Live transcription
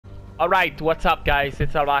Alright, what's up guys?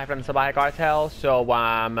 It's Salvajee from Salvajee Cartel. So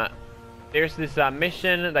there's this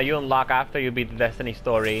mission that you unlock after you beat the Destiny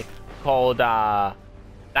story called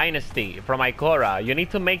Dynasty from Ikora. You need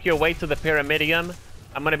to make your way to the Pyramidion.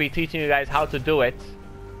 I'm gonna be teaching you guys how to do it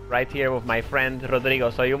right here with my friend Rodrigo.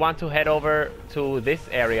 So you want to head over to this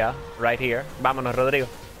area right here. Vámonos, Rodrigo.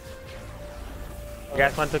 You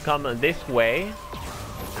guys want to come this way.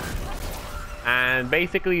 And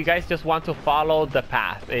basically you guys just want to follow the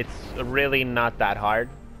path. It's really not that hard.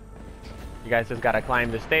 You guys just gotta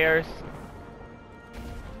climb the stairs.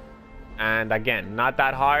 And again, not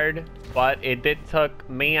that hard, but it did took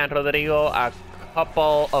me and Rodrigo a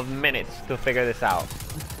couple of minutes to figure this out.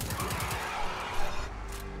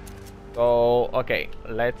 So, okay,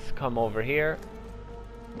 let's come over here.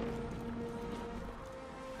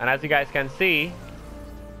 And as you guys can see,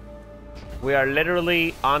 we are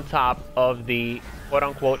literally on top of the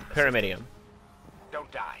quote-unquote Pyramidion.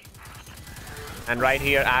 Don't die. And right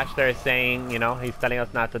here, Ashler is saying, you know, he's telling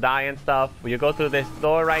us not to die and stuff. You go through this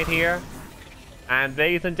door right here. And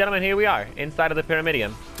ladies and gentlemen, here we are, inside of the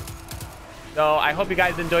Pyramidion. So I hope you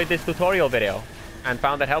guys enjoyed this tutorial video and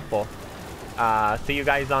found it helpful. See you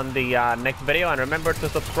guys on the next video. And remember to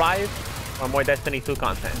subscribe for more Destiny 2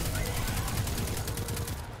 content.